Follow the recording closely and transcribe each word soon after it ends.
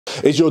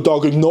Is your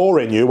dog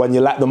ignoring you when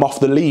you let them off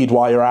the lead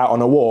while you're out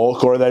on a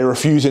walk, or are they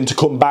refusing to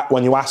come back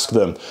when you ask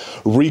them?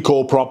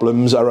 Recall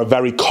problems are a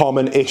very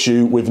common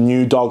issue with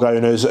new dog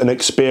owners and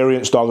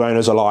experienced dog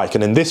owners alike,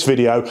 and in this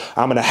video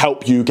I'm going to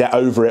help you get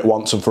over it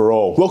once and for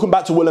all. Welcome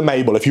back to Will and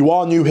Mabel. If you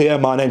are new here,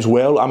 my name's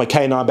Will. I'm a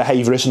canine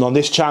behaviourist, and on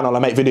this channel I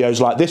make videos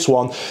like this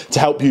one to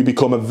help you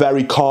become a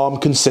very calm,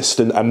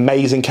 consistent,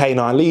 amazing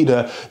canine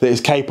leader that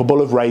is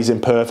capable of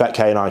raising perfect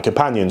canine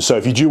companions. So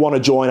if you do want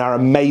to join our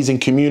amazing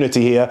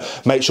community here,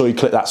 make sure you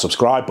click that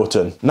subscribe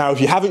button. Now,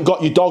 if you haven't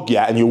got your dog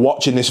yet and you're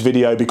watching this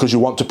video because you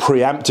want to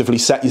preemptively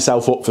set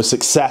yourself up for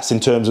success in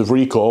terms of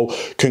recall,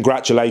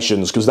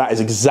 congratulations, because that is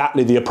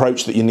exactly the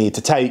approach that you need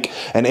to take.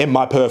 And in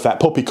my Perfect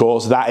Puppy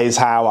course, that is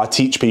how I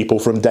teach people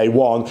from day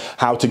one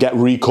how to get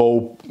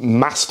recall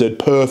mastered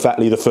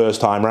perfectly the first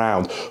time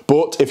round.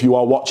 But if you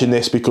are watching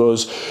this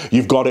because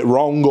you've got it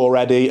wrong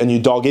already and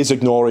your dog is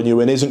ignoring you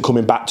and isn't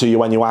coming back to you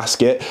when you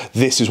ask it,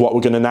 this is what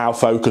we're going to now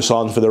focus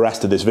on for the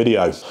rest of this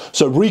video.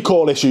 So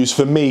recall issues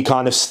for me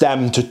kind of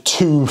stem to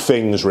two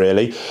things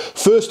really.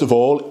 First of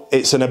all,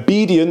 it's an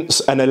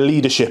obedience and a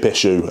leadership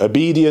issue.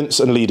 Obedience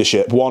and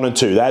leadership, 1 and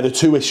 2. They're the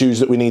two issues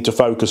that we need to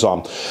focus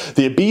on.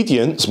 The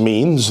obedience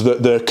means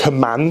that the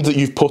command that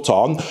you've put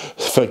on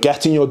for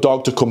getting your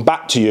dog to come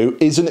back to you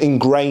isn't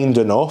ingrained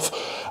enough,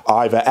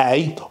 either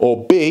A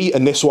or B,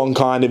 and this one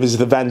kind of is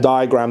the Venn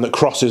diagram that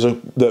crosses,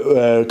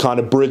 that kind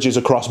of bridges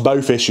across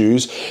both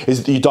issues,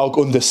 is that your dog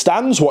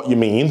understands what you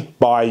mean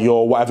by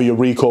your whatever your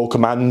recall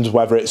command,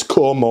 whether it's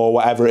come or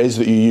whatever it is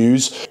that you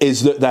use,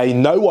 is that they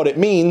know what it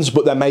means,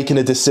 but they're making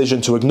a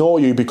decision to ignore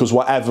you because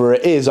whatever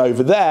it is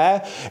over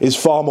there is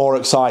far more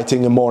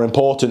exciting and more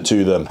important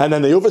to them. And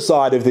then the other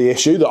side of the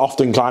issue that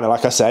often kind of,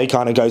 like I say,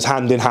 kind of goes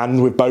hand in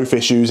hand with both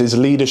issues is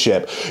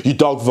leadership. Your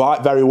dog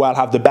might very well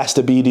have the best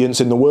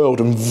obedience in the world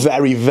and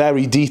very,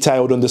 very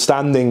detailed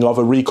understanding of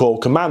a recall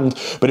command,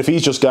 but if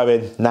he's just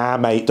going, nah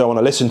mate, don't want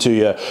to listen to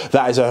you,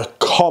 that is a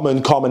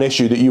common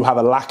issue, that you have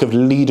a lack of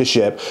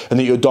leadership and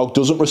that your dog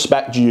doesn't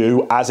respect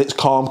you as its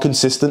calm,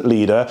 consistent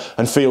leader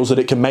and feels that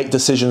it can make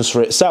decisions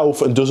for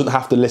itself and doesn't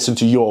have to listen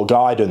to your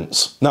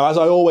guidance. Now, as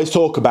I always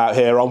talk about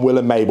here on Will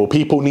and Mabel,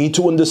 people need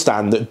to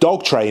understand that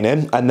dog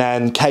training and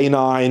then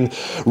canine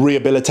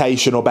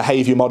rehabilitation or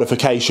behaviour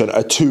modification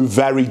are two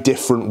very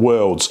different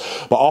worlds,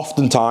 but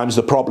oftentimes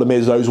the problem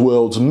is those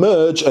worlds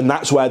merge, and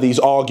that's where these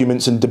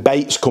arguments and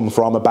debates come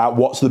from about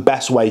what's the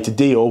best way to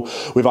deal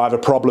with either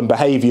problem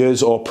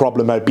behaviours or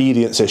problem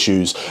obedience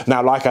issues.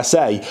 Now, like I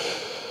say,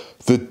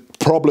 the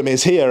problem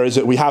is here is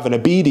that we have an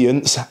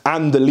obedience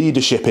and a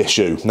leadership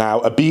issue.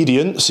 Now,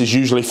 obedience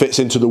usually fits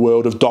into the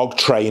world of dog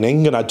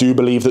training, and I do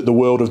believe that the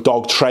world of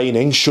dog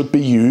training should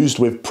be used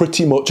with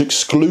pretty much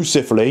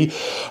exclusively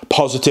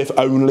positive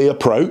only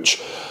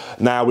approach.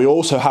 Now, we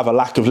also have a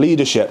lack of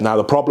leadership. Now,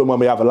 the problem when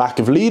we have a lack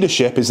of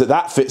leadership is that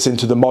that fits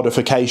into the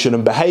modification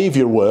and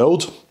behaviour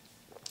world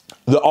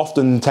that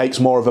often takes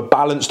more of a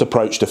balanced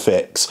approach to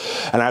fix.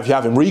 And if you're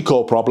having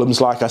recall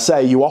problems, like I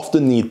say, you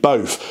often need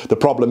both. The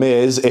problem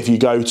is, if you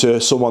go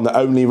to someone that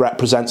only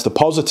represents the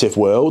positive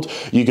world,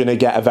 you're going to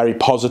get a very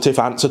positive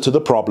answer to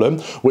the problem,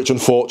 which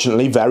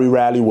unfortunately very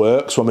rarely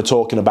works when we're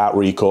talking about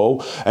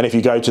recall. And if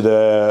you go to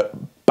the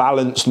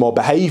balanced, more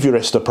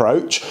behaviourist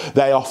approach,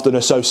 they often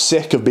are so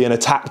sick of being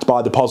attacked by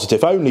the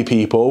positive only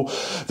people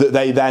that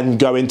they then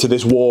go into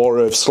this war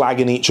of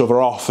slagging each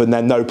other off, and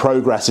then no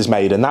progress is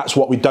made. And that's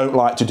what we don't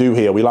like to do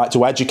here. We like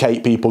to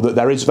educate people that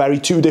there is very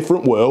two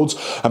different worlds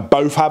and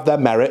both have their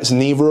merits,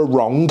 neither are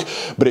wrong,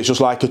 but it's just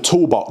like a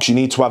toolbox. You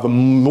need to have a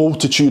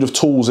multitude of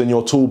tools in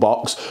your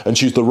toolbox and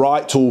choose the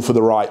right tool for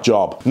the right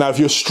job. Now, if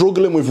you're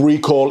struggling with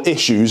recall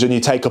issues and you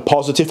take a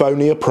positive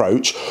only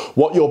approach,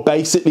 what you're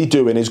basically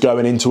doing is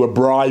going into a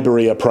bribery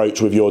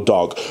approach with your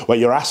dog, where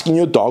you're asking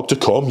your dog to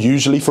come,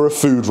 usually for a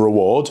food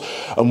reward,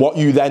 and what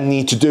you then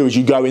need to do is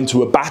you go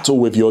into a battle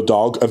with your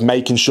dog of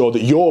making sure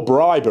that your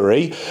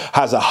bribery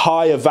has a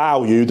higher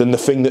value than the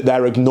thing that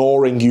they're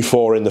ignoring you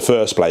for in the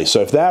first place.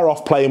 So if they're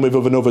off playing with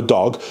another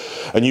dog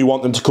and you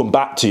want them to come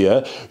back to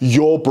you,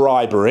 your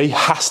bribery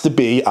has to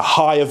be a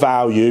higher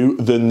value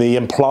than the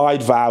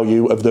implied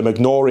value of them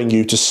ignoring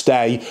you to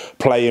stay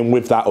playing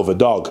with that other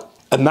dog.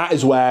 And that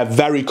is where,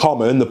 very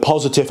common, the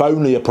positive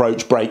only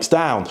approach breaks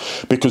down,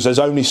 because there's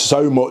only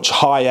so much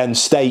high-end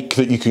steak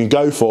that you can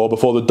go for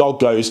before the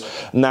dog goes,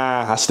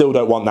 nah, I still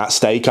don't want that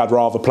steak, I'd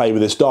rather play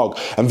with this dog.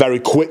 And very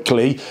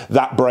quickly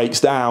that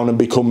breaks down and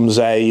becomes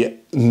a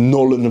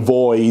null and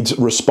void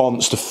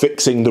response to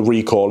fixing the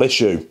recall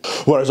issue.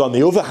 Whereas on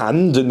the other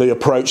hand, and the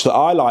approach that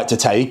I like to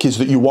take, is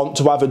that you want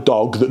to have a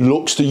dog that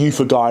looks to you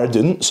for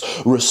guidance,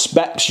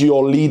 respects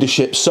your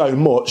leadership so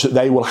much that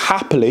they will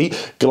happily,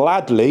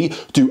 gladly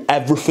do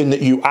everything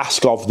that you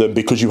ask of them,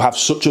 because you have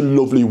such a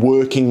lovely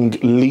working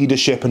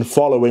leadership and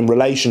following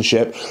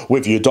relationship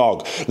with your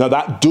dog. Now,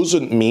 that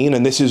doesn't mean,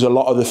 and this is a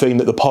lot of the thing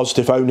that the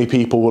positive only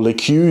people will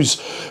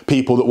accuse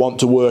people that want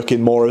to work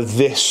in more of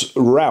this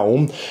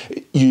realm,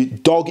 you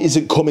dog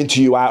isn't coming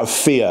to you out of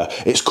fear.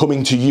 It's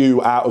coming to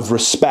you out of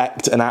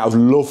respect and out of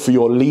love for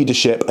your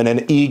leadership and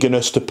an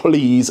eagerness to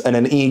please and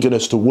an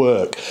eagerness to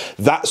work.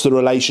 That's the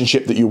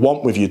relationship that you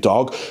want with your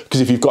dog,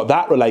 because if you've got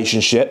that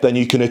relationship, then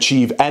you can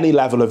achieve any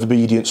level of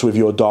obedience with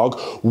your dog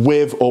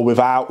with or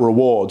without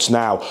rewards.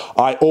 Now,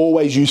 I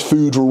always use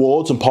food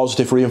rewards and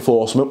positive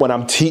reinforcement when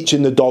I'm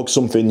teaching the dog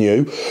something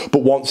new,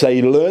 but once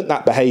they learn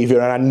that behavior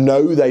and I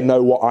know they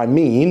know what I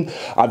mean,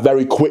 I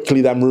very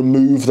quickly then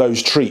remove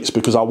those treats,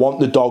 because I want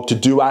the dog to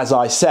do as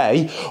I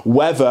say,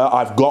 whether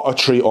I've got a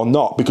treat or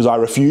not, because I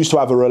refuse to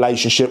have a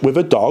relationship with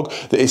a dog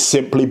that is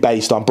simply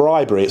based on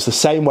bribery. It's the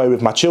same way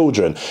with my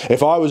children.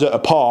 If I was at a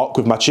park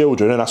with my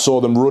children and I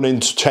saw them running,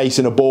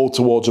 chasing a ball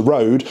towards a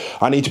road,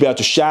 I need to be able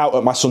to shout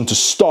at my son to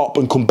stop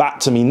and come back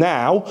to me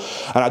now,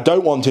 and I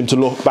don't want him to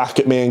look back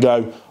at me and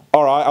go,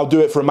 all right, I'll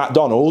do it for a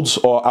McDonald's,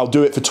 or I'll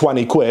do it for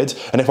 20 quid.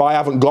 And if I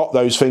haven't got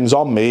those things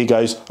on me, he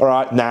goes, all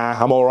right,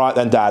 nah, I'm all right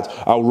then, Dad,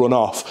 I'll run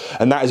off.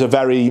 And that is a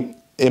very,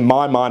 in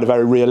my mind, a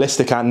very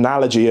realistic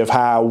analogy of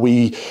how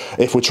we,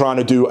 if we're trying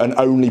to do an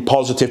only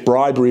positive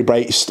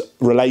bribery-based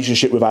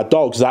relationship with our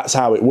dogs, that's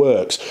how it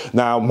works.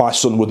 Now, my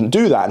son wouldn't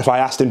do that. And if I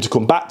asked him to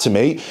come back to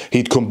me,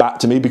 he'd come back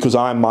to me because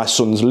I'm my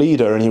son's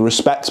leader and he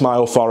respects my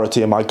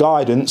authority and my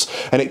guidance.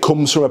 And it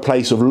comes from a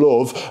place of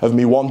love, of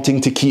me wanting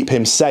to keep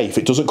him safe.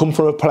 It doesn't come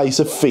from a place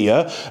of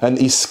fear and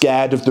he's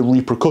scared of the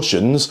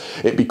repercussions.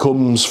 It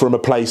becomes from a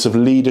place of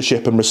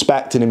leadership and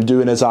respect and him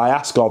doing as I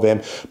ask of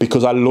him,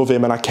 because I love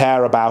him and I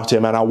care about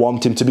him and I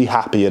want him to be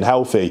happy and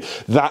healthy.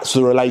 That's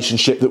the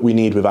relationship that we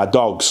need with our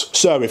dogs.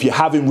 So if you're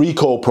having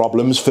recall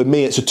problems, for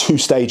me, it's a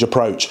two-stage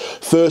approach.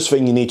 First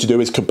thing you need to do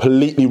is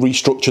completely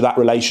restructure that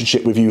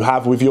relationship you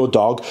have with your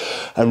dog,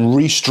 and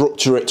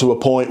restructure it to a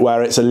point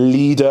where it's a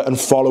leader and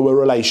follower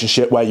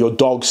relationship, where your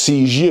dog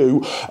sees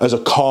you as a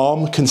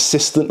calm,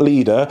 consistent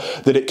leader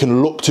that it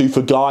can look to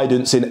for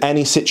guidance in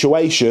any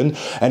situation,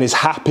 and is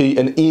happy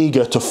and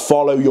eager to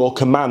follow your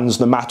commands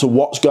no matter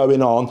what's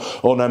going on,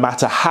 or no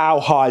matter how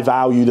high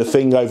value the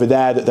thing over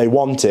there that they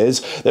want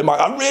is. They might,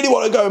 I really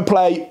want to go and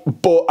play,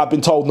 but I've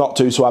been told not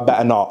to, so I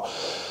better not.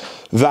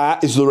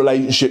 That is the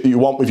relationship that you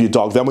want with your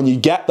dog. Then when you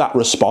get that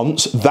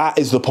response, that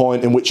is the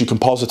point in which you can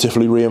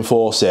positively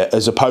reinforce it,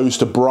 as opposed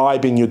to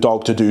bribing your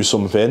dog to do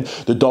something.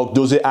 The dog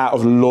does it out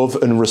of love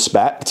and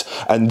respect,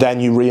 and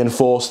then you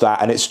reinforce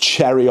that, and it's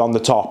cherry on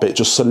the top. It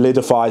just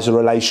solidifies the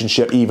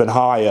relationship even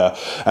higher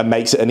and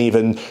makes it an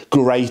even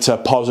greater,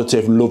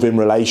 positive, loving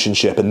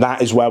relationship. And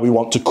that is where we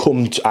want to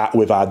come at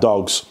with our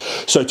dogs.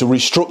 So to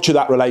restructure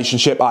that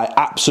relationship, I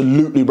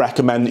absolutely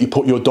recommend that you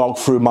put your dog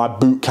through my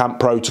boot camp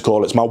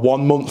protocol. It's my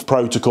 1-month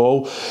protocol.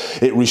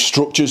 It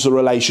restructures the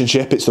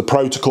relationship. It's the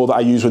protocol that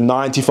I use with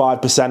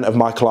 95% of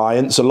my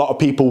clients. A lot of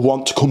people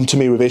want to come to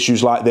me with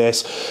issues like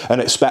this and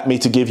expect me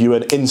to give you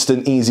an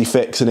instant easy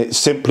fix, and it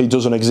simply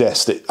doesn't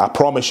exist. I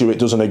promise you it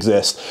doesn't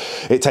exist.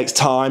 It takes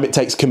time, it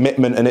takes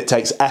commitment, and it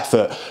takes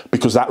effort,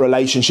 because that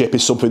relationship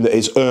is something that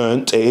is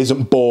earned. It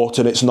isn't bought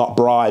and it's not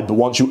bribed. But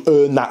once you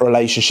earn that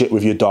relationship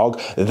with your dog,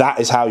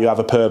 that is how you have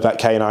a perfect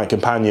canine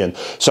companion.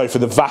 So for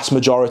the vast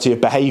majority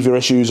of behavior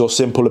issues or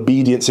simple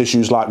obedience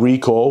issues like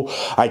recall,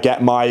 I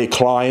get my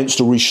clients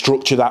to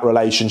restructure that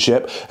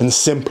relationship, and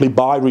simply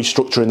by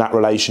restructuring that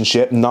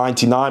relationship,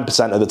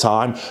 99% of the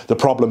time, the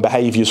problem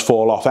behaviors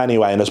fall off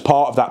anyway. And as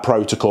part of that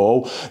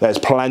protocol, there's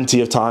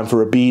plenty of time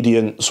for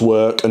obedience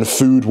work and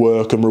food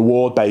work and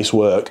reward-based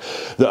work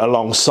that,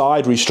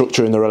 alongside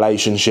restructuring the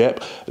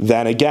relationship,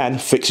 then again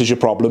fixes your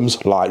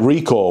problems like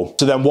recall.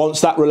 So then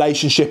once that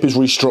relationship is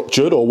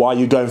restructured, or while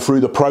you're going through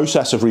the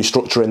process of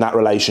restructuring that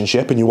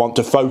relationship and you want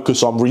to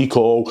focus on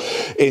recall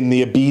in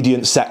the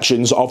obedience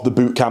sections of the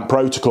bootcamp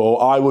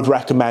protocol, I would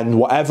recommend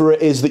whatever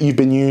it is that you've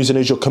been using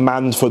as your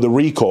command for the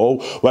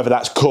recall, whether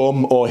that's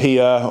come or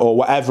here or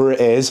whatever it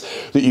is,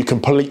 that you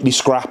completely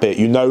scrap it.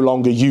 You no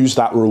longer use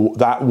that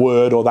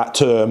word or that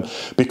term,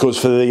 because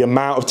for the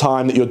amount of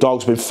time that your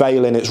dog's been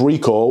failing its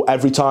recall,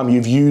 every time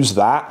you've used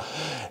that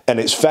and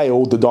it's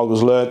failed, the dog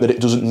has learned that it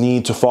doesn't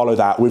need to follow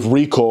that. With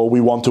recall, we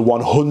want a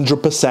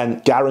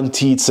 100%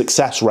 guaranteed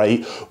success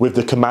rate with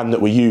the command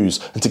that we use.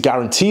 And to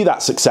guarantee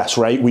that success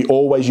rate, we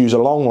always use a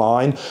long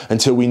line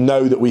until we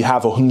know that we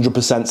have a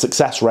 100%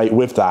 success rate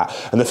with that.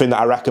 And the thing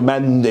that I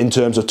recommend in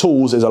terms of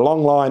tools is a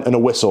long line and a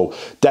whistle.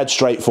 Dead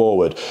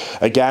straightforward.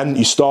 Again,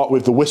 you start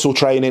with the whistle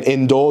training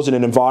indoors in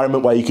an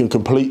environment where you can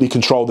completely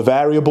control the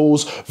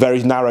variables,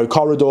 very narrow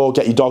corridor,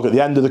 get your dog at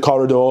the end of the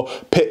corridor,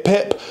 pip,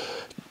 pip.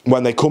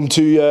 When they come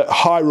to you,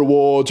 high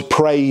reward,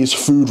 praise,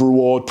 food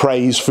reward,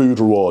 praise, food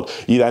reward.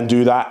 You then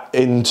do that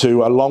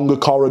into a longer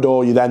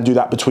corridor. You then do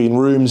that between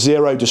rooms,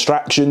 0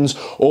 distractions,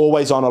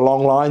 always on a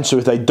long line. So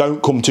if they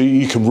don't come to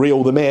you, you can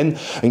reel them in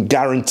and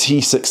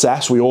guarantee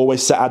success. We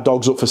always set our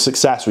dogs up for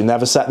success. We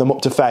never set them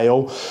up to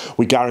fail.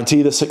 We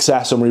guarantee the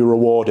success and we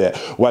reward it.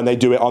 When they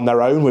do it on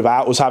their own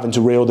without us having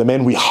to reel them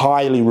in, we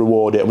highly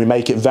reward it, and we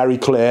make it very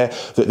clear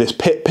that this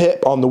pip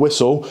pip on the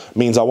whistle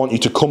means I want you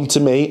to come to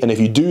me. And if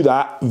you do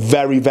that,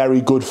 very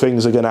very good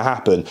things are going to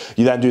happen.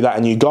 You then do that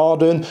in your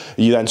garden,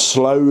 you then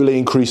slowly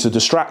increase the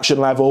distraction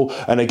level,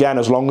 and again,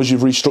 as long as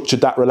you've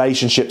restructured that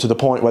relationship to the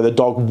point where the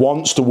dog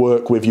wants to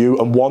work with you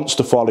and wants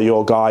to follow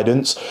your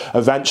guidance,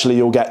 eventually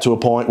you'll get to a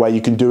point where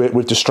you can do it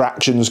with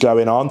distractions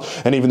going on,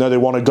 and even though they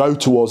want to go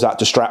towards that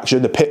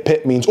distraction, the pip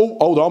pip means, oh,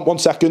 hold on 1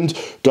 second,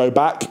 go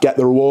back, get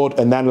the reward,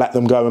 and then let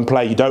them go and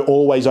play. You don't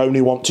always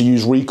only want to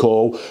use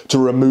recall to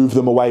remove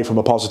them away from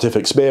a positive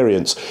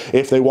experience.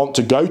 If they want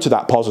to go to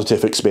that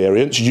positive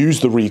experience,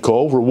 use the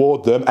recall,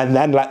 reward them, and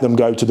then let them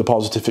go to the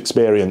positive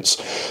experience.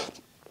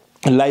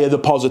 Layer the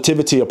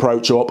positivity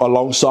approach up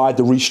alongside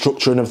the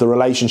restructuring of the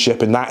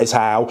relationship, and that is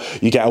how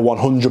you get a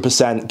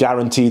 100%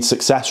 guaranteed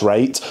success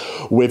rate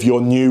with your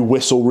new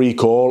whistle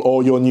recall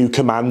or your new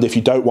command if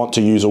you don't want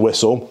to use a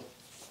whistle.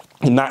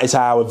 And that is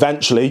how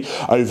eventually,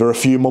 over a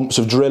few months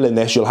of drilling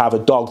this, you'll have a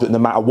dog that no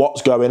matter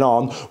what's going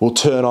on, will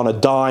turn on a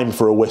dime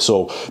for a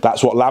whistle.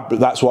 That's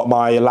what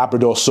my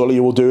Labrador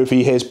Sully will do if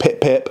he hears pip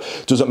pip.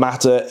 Doesn't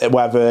matter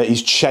whether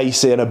he's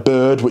chasing a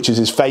bird, which is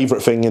his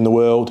favourite thing in the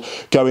world,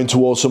 going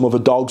towards some other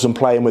dogs and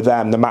playing with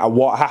them. No matter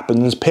what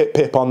happens, pip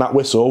pip on that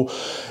whistle.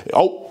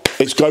 Oh,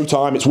 it's go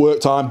time, it's work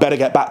time, better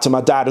get back to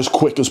my dad as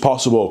quick as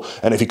possible.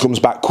 And if he comes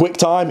back quick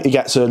time, he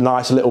gets a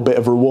nice little bit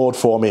of reward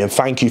for me, and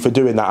thank you for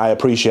doing that, I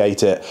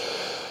appreciate it.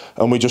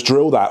 And we just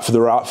drill that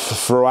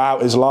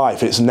throughout his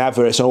life.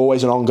 It's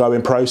always an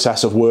ongoing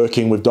process of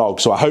working with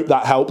dogs. So I hope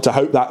that helped. I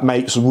hope that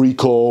makes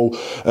recall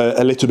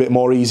a little bit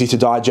more easy to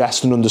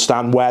digest and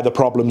understand where the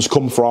problems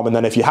come from, and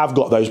then if you have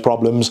got those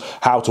problems,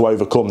 how to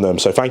overcome them.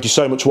 So thank you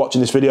so much for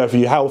watching this video. If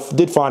you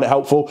did find it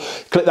helpful,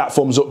 click that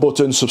thumbs up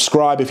button,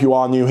 subscribe if you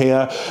are new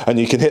here, and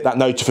you can hit that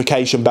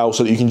notification bell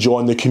so that you can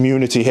join the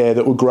community here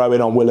that we're growing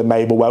on Will and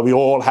Mabel, where we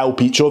all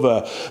help each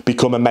other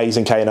become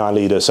amazing canine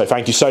leaders. So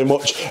thank you so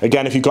much.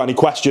 Again, if you've got any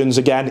questions,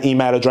 again,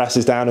 email address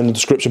is down in the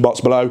description box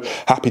below.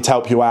 Happy to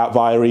help you out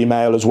via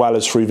email as well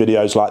as through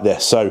videos like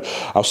this. So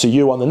I'll see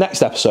you on the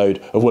next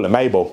episode of Will and Mabel.